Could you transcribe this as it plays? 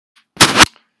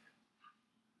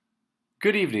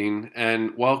Good evening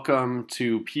and welcome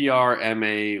to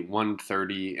PRMA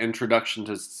 130, Introduction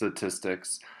to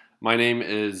Statistics. My name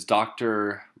is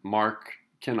Dr. Mark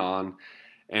Kinnon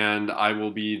and I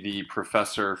will be the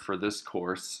professor for this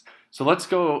course. So let's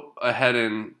go ahead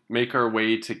and make our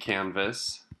way to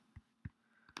Canvas.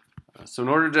 So in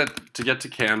order to get to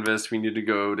Canvas, we need to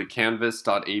go to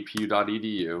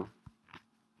canvas.apu.edu.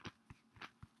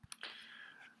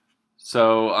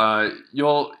 So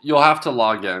you'll have to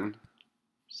log in.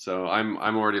 So I'm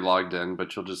already logged in,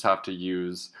 but you'll just have to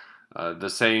use the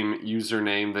same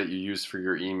username that you use for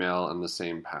your email and the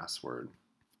same password.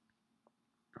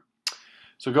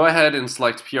 So go ahead and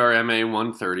select PRMA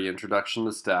 130, Introduction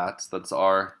to Stats. That's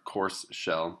our course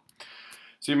shell.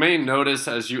 So you may notice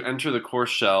as you enter the course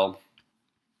shell,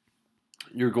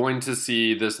 you're going to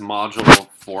see this module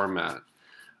format.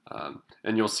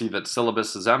 And you'll see that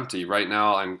syllabus is empty. Right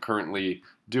now I'm currently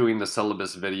doing the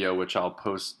syllabus video, which I'll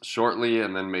post shortly,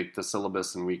 and then make the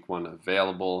syllabus in week 1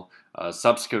 available,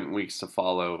 subsequent weeks to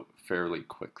follow fairly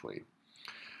quickly.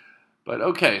 But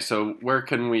okay, so where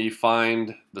can we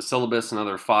find the syllabus and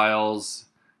other files?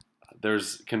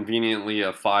 There's conveniently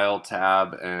a file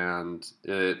tab, and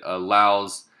it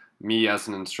allows me as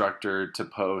an instructor to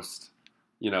post,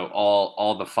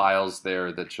 all the files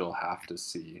there that you'll have to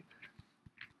see.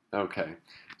 Okay,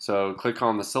 so click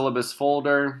on the syllabus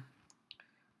folder.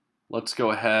 Let's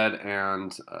go ahead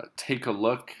and take a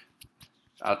look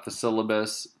at the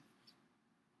syllabus.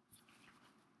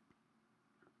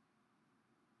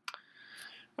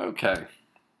 Okay.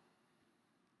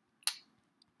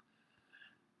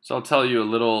 So I'll tell you a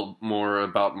little more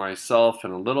about myself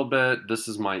in a little bit. This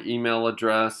is my email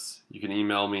address. You can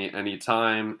email me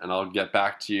anytime and I'll get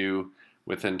back to you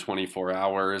within 24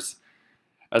 hours.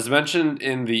 As mentioned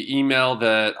in the email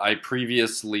that I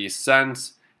previously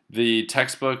sent, the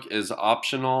textbook is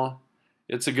optional.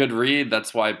 It's a good read,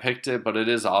 that's why I picked it, but it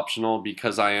is optional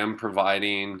because I am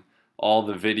providing all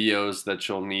the videos that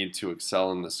you'll need to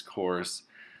excel in this course.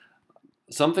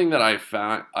 Something that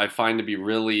I find to be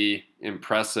really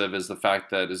impressive is the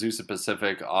fact that Azusa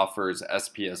Pacific offers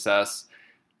SPSS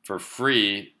for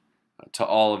free to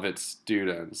all of its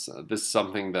students. This is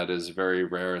something that is very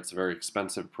rare. It's a very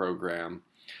expensive program.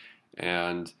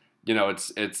 And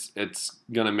it's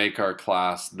gonna make our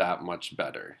class that much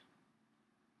better.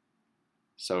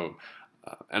 So,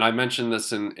 and I mentioned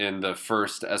this in the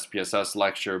first SPSS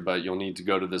lecture, but you'll need to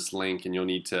go to this link and you'll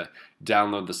need to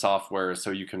download the software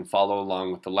so you can follow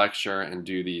along with the lecture and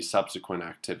do the subsequent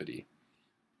activity.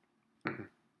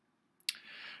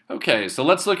 Okay, so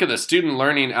let's look at the student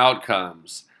learning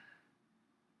outcomes.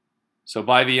 So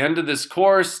by the end of this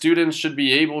course, students should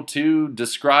be able to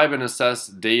describe and assess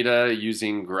data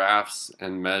using graphs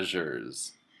and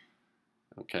measures.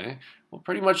 Okay, well,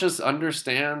 pretty much just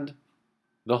understand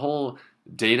the whole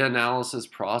data analysis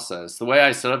process. The way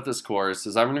I set up this course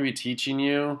is I'm going to be teaching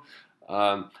you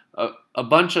a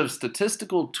bunch of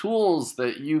statistical tools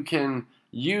that you can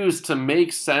use to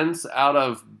make sense out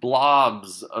of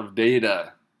blobs of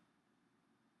data.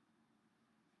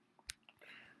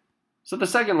 So the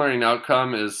second learning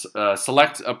outcome is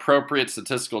select appropriate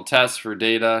statistical tests for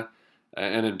data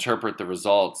and interpret the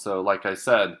results. So like I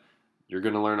said, you're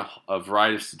going to learn a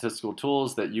variety of statistical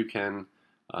tools that you can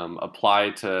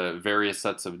apply to various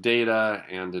sets of data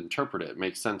and interpret it,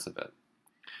 make sense of it.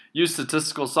 Use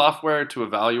statistical software to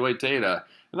evaluate data.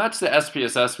 And that's the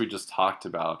SPSS we just talked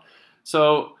about.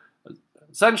 So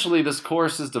essentially this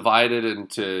course is divided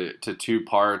into two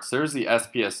parts. There's the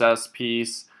SPSS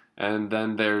piece, and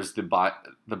then there's the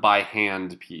by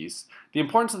hand piece. The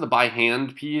importance of the by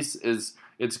hand piece is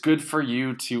it's good for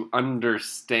you to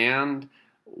understand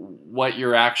what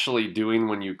you're actually doing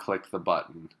when you click the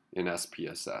button in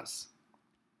SPSS.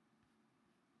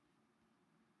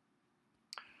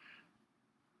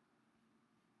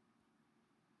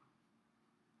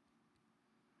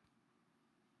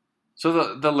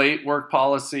 So the late work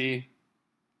policy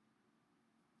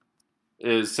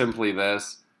is simply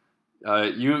this.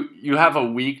 You have a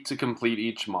week to complete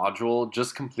each module.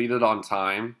 Just complete it on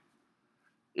time.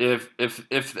 If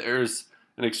there's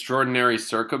an extraordinary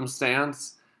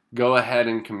circumstance, go ahead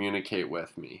and communicate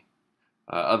with me.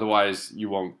 Otherwise, you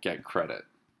won't get credit.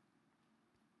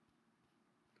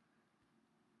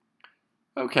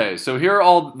 Okay, so here are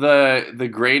all the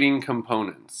grading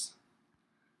components.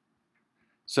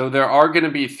 So there are going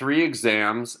to be 3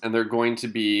 exams, and they're going to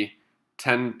be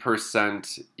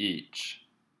 10% each.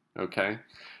 Okay,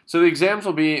 so the exams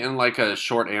will be in like a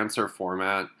short answer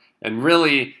format, and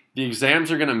really the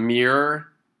exams are going to mirror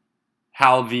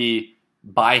how the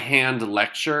by hand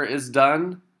lecture is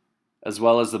done, as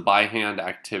well as the by hand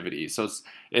activity. So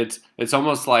it's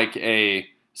almost like a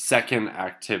second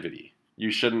activity.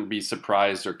 You shouldn't be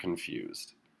surprised or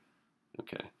confused.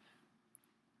 Okay.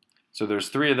 So there's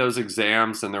 3 of those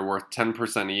exams, and they're worth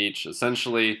 10% each.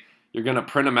 Essentially, you're going to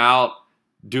print them out,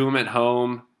 do them at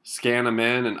home, scan them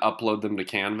in, and upload them to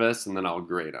Canvas, and then I'll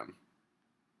grade them.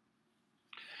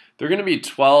 There are going to be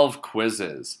 12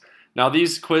 quizzes. Now,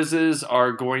 these quizzes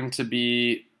are going to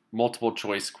be multiple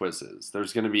choice quizzes.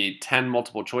 There's going to be 10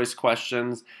 multiple choice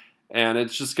questions, and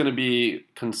it's just going to be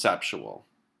conceptual.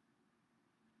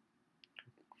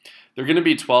 There are going to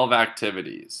be 12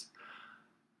 activities.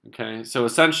 Okay, so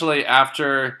essentially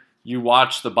after you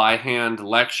watch the by hand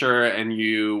lecture and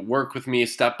you work with me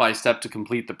step by step to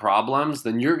complete the problems,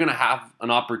 then you're going to have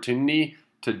an opportunity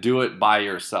to do it by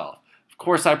yourself. Of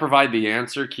course, I provide the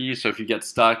answer key, so if you get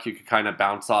stuck, you can kind of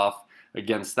bounce off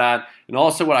against that. And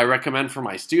also what I recommend for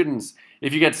my students,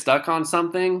 if you get stuck on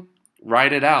something,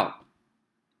 write it out.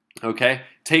 Okay,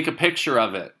 take a picture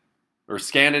of it or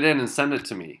scan it in and send it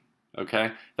to me.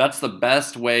 Okay, that's the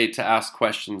best way to ask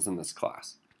questions in this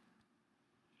class.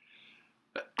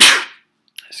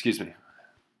 Excuse me.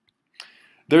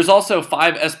 There's also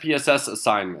 5 SPSS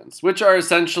assignments, which are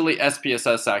essentially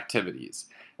SPSS activities.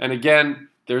 And again,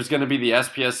 there's going to be the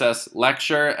SPSS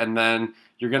lecture, and then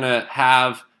you're going to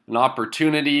have an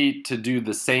opportunity to do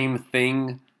the same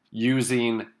thing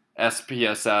using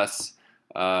SPSS.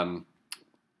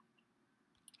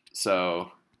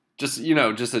 So just,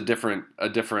 just a different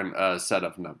set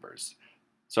of numbers.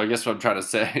 So I guess what I'm trying to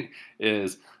say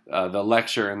is the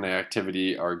lecture and the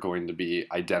activity are going to be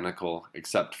identical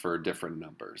except for different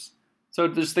numbers. So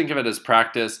just think of it as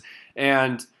practice.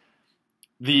 And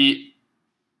the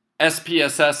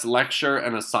SPSS lecture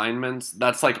and assignments,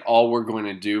 that's like all we're going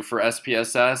to do for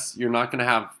SPSS. You're not going to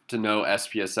have to know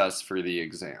SPSS for the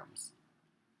exams.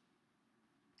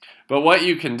 But what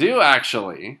you can do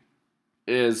actually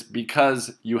is,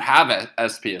 because you have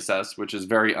SPSS, which is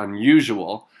very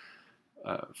unusual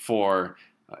for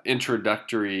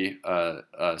introductory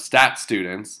stat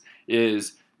students,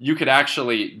 is you could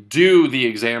actually do the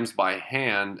exams by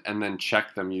hand and then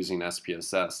check them using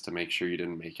SPSS to make sure you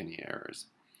didn't make any errors.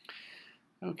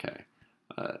 Okay.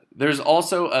 There's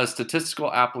also a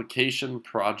statistical application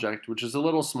project, which is a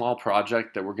little small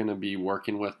project that we're going to be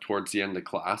working with towards the end of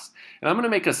class. And I'm going to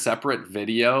make a separate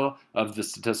video of the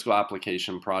statistical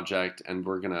application project, and I'm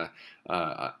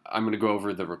going to go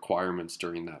over the requirements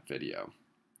during that video.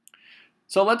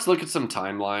 So let's look at some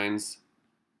timelines.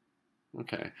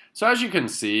 Okay, so as you can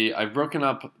see, I've broken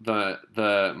up the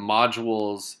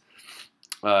modules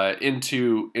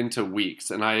into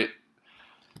weeks,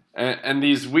 and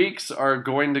these weeks are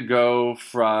going to go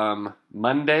from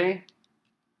Monday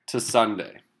to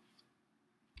Sunday.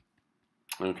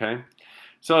 Okay,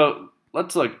 so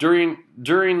let's look during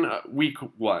week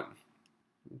 1.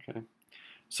 Okay,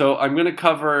 so I'm going to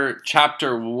cover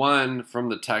chapter 1 from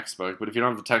the textbook, but if you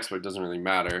don't have the textbook, it doesn't really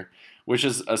matter, which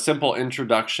is a simple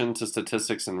introduction to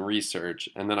statistics and research,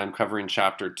 and then I'm covering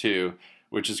chapter 2,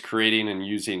 which is creating and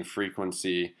using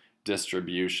frequency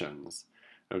distributions.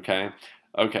 Okay,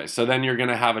 so then you're going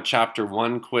to have a chapter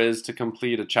 1 quiz to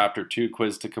complete, a chapter 2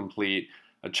 quiz to complete,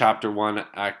 a chapter 1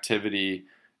 activity,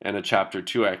 and a chapter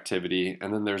 2 activity,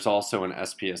 and then there's also an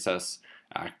SPSS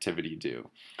activity due.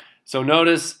 So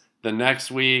notice the next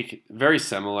week, very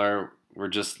similar. We're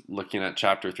just looking at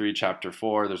chapter 3, chapter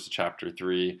 4. There's a chapter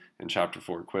 3 and chapter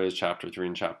 4 quiz, chapter 3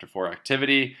 and chapter 4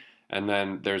 activity, and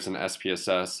then there's an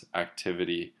SPSS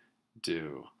activity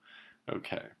due.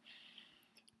 Okay.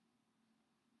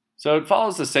 So it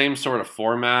follows the same sort of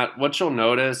format. What you'll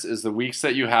notice is the weeks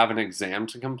that you have an exam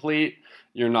to complete,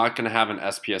 you're not going to have an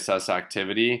SPSS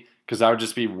activity because that would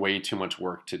just be way too much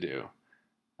work to do.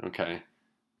 Okay.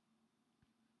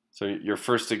 So your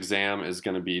first exam is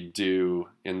going to be due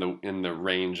in the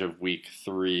range of week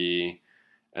 3,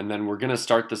 and then we're going to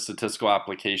start the statistical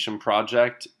application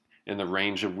project in the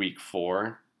range of week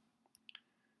 4.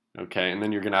 Okay, and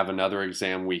then you're going to have another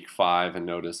exam week 5, and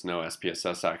notice no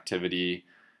SPSS activity.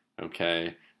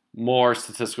 Okay, more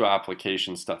statistical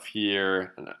application stuff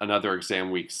here, another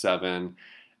exam week 7,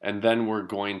 and then we're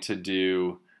going to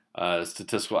do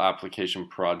statistical application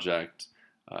project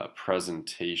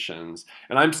presentations.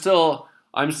 And I'm still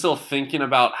thinking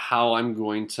about how I'm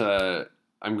going to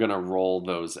roll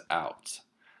those out.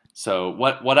 So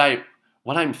what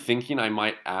I'm thinking I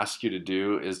might ask you to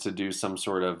do is to do some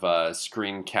sort of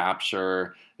screen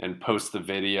capture and post the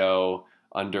video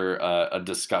under a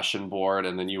discussion board,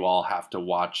 and then you all have to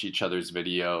watch each other's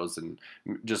videos and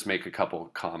just make a couple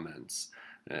of comments.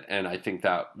 And I think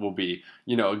that will be,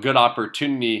 a good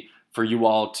opportunity for you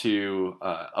all to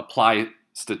apply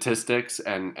statistics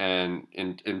and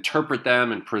interpret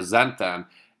them and present them,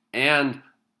 and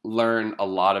learn a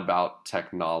lot about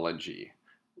technology.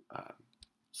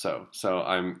 So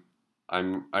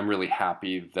I'm really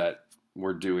happy that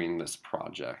we're doing this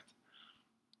project.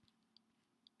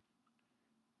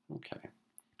 Okay,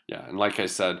 yeah, and like I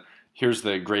said, here's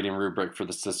the grading rubric for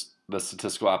the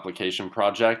statistical application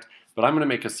project, but I'm going to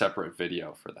make a separate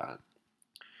video for that.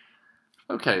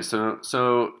 Okay,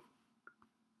 so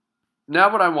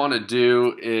now what I want to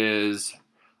do is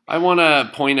I want to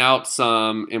point out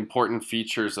some important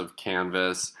features of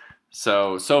Canvas.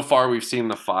 So far we've seen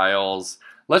the files.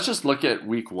 Let's just look at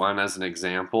week 1 as an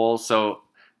example. So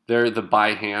they're the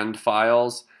by hand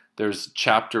files. There's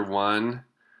chapter 1,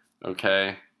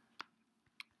 okay?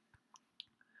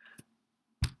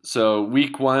 So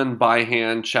week 1 by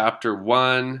hand, chapter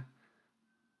 1,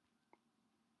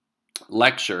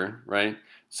 lecture, right?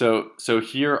 So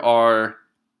here are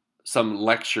some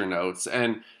lecture notes,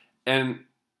 and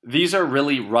these are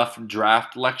really rough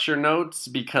draft lecture notes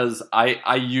because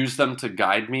I use them to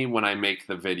guide me when I make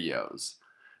the videos.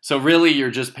 So really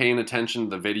you're just paying attention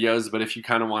to the videos, but if you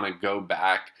kind of want to go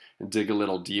back and dig a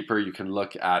little deeper, you can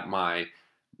look at my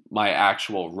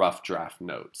actual rough draft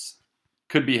notes.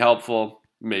 Could be helpful,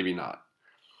 maybe not.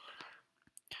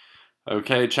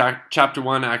 Okay, chapter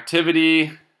 1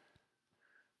 activity.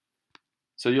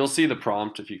 So you'll see the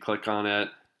prompt if you click on it.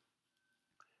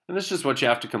 And this is just what you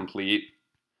have to complete.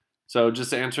 So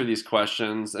just answer these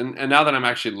questions. And now that I'm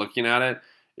actually looking at it,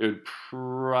 it would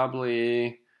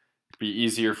probably be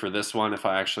easier for this one if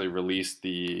I actually released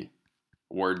the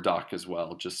Word doc as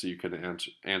well, just so you could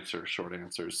answer short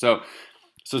answers. So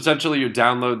essentially you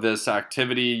download this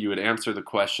activity, you would answer the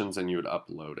questions, and you would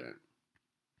upload it.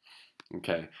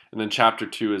 Okay, and then chapter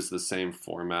 2 is the same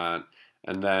format.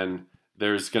 And then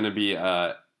there's going to be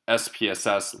a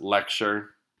SPSS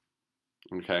lecture.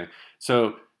 Okay,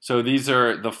 so these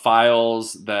are the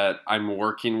files that I'm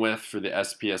working with for the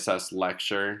SPSS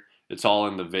lecture. It's all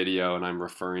in the video, and I'm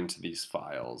referring to these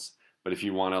files. But if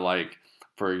you want to, like,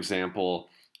 for example,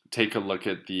 take a look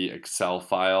at the Excel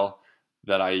file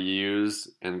that I use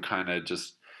and kind of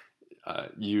just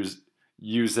use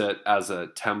it as a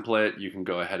template, you can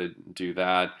go ahead and do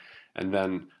that. And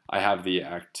then I have the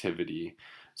activity.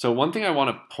 So one thing I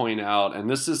want to point out, and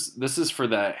this is for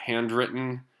the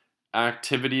handwritten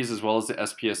activities as well as the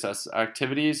SPSS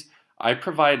activities, I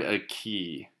provide a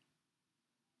key.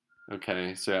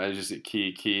 Okay, so I just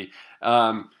key.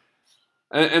 And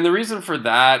the reason for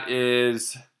that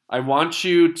is I want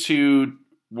you to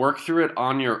work through it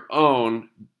on your own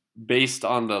based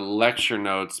on the lecture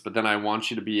notes, but then I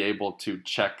want you to be able to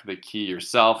check the key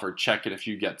yourself or check it if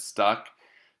you get stuck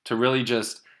to really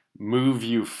just move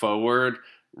you forward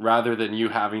rather than you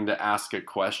having to ask a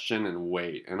question and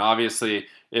wait. And obviously,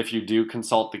 if you do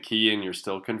consult the key and you're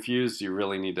still confused, you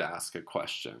really need to ask a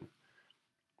question.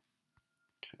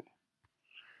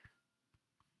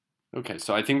 Okay,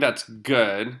 so I think that's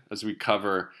good as we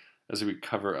cover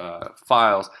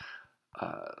files.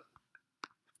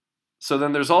 So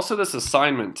then there's also this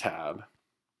assignment tab.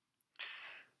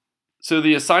 So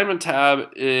the assignment tab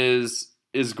is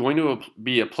going to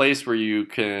be a place where you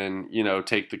can,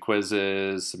 take the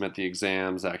quizzes, submit the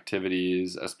exams,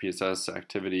 activities, SPSS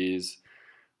activities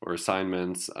or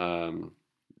assignments,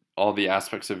 all the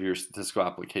aspects of your statistical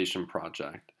application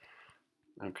project.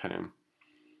 Okay.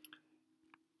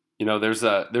 There's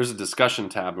a discussion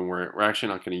tab, and we're actually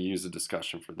not going to use a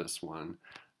discussion for this one.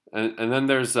 And then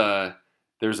there's a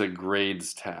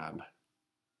grades tab.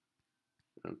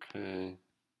 Okay.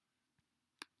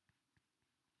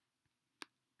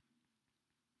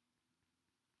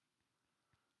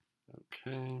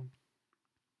 Okay.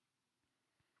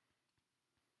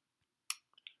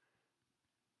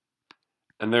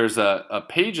 And there's a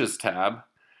pages tab,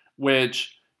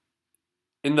 which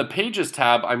in the pages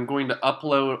tab, I'm going to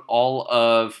upload all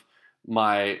of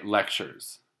my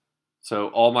lectures. So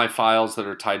all my files that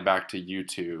are tied back to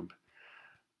YouTube.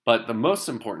 But the most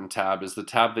important tab is the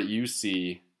tab that you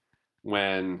see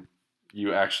when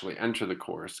you actually enter the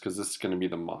course, because this is going to be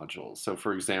the modules. So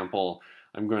for example,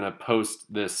 I'm going to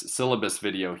post this syllabus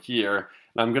video here,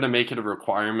 and I'm going to make it a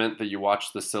requirement that you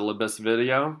watch the syllabus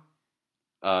video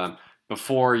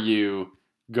before you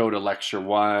go to lecture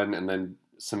 1 and then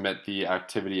submit the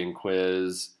activity and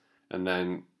quiz, and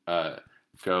then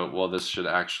well, this should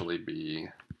actually be,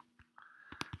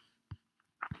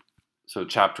 so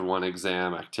chapter 1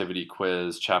 exam, activity,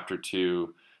 quiz, chapter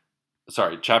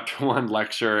 1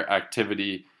 lecture,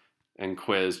 activity and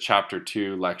quiz, chapter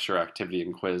 2 lecture, activity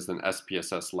and quiz, then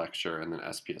SPSS lecture, and then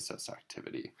SPSS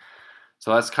activity.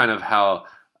 So that's kind of how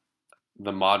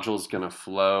the module is going to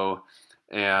flow.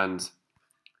 And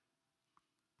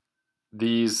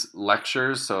these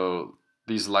lectures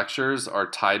are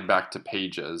tied back to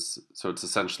pages. So it's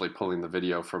essentially pulling the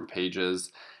video from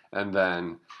pages. And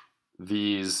then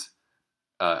these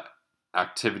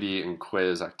activity and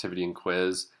quiz,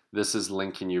 this is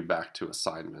linking you back to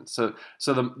assignments. So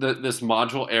this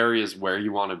module area is where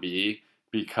you want to be,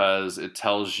 because it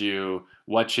tells you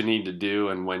what you need to do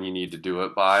and when you need to do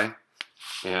it by,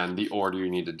 and the order you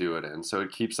need to do it in. So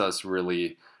it keeps us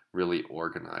really, really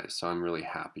organized. So I'm really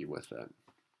happy with it.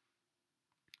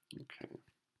 Okay.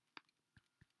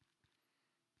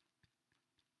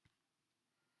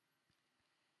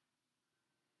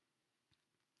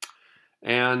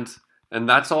 And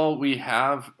that's all we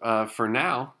have for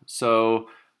now. So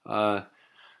I'm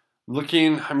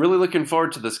really looking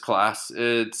forward to this class.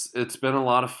 It's been a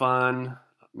lot of fun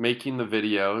making the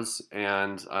videos,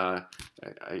 and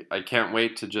I can't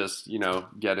wait to just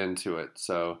get into it.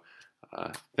 So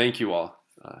thank you all.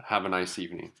 Have a nice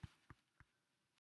evening.